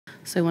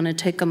So I want to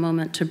take a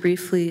moment to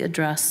briefly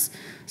address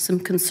some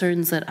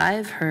concerns that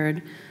I've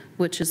heard,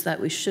 which is that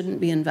we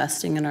shouldn't be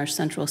investing in our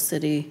central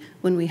city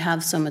when we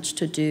have so much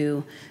to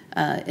do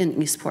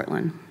in East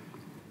Portland.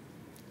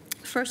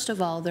 First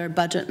of all, there are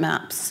budget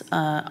maps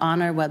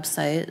on our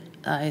website,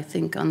 I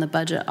think on the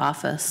budget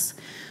office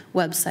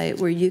website,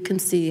 where you can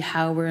see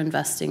how we're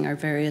investing our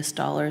various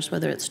dollars,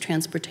 whether it's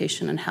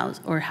transportation and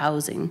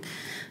housing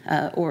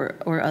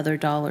or other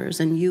dollars.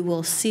 And you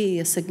will see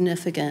a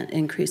significant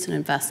increase in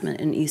investment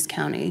in East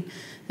County.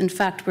 In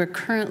fact, we're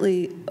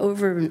currently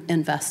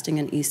over-investing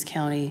in East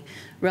County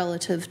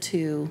relative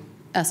to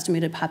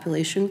estimated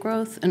population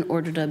growth in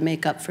order to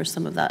make up for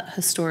some of that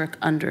historic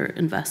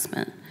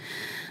underinvestment.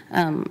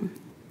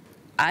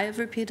 I have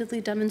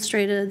repeatedly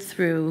demonstrated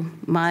through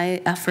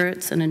my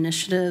efforts and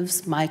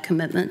initiatives my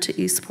commitment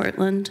to East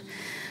Portland.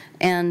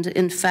 And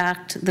in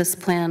fact, this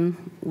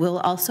plan will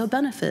also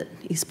benefit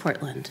East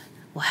Portland.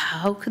 Well,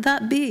 how could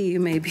that be, you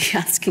may be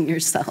asking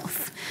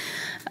yourself.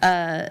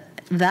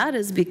 That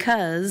is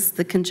because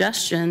the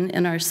congestion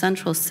in our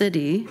central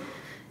city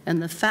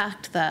and the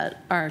fact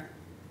that our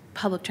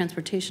public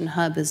transportation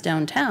hub is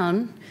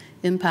downtown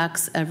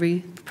impacts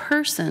every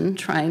person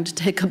trying to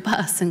take a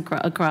bus and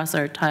across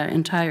our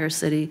entire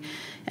city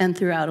and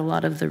throughout a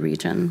lot of the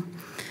region.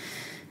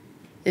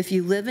 If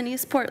you live in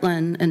East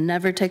Portland and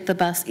never take the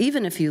bus,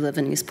 even if you live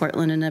in East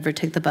Portland and never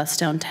take the bus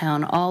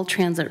downtown, all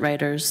transit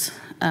riders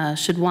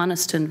should want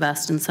us to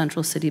invest in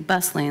central city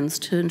bus lanes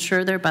to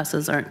ensure their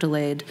buses aren't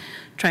delayed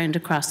trying to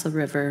cross the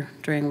river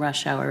during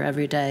rush hour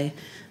every day,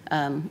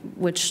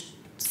 which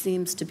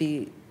seems to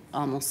be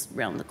almost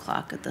round the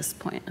clock at this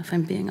point, if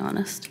I'm being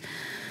honest.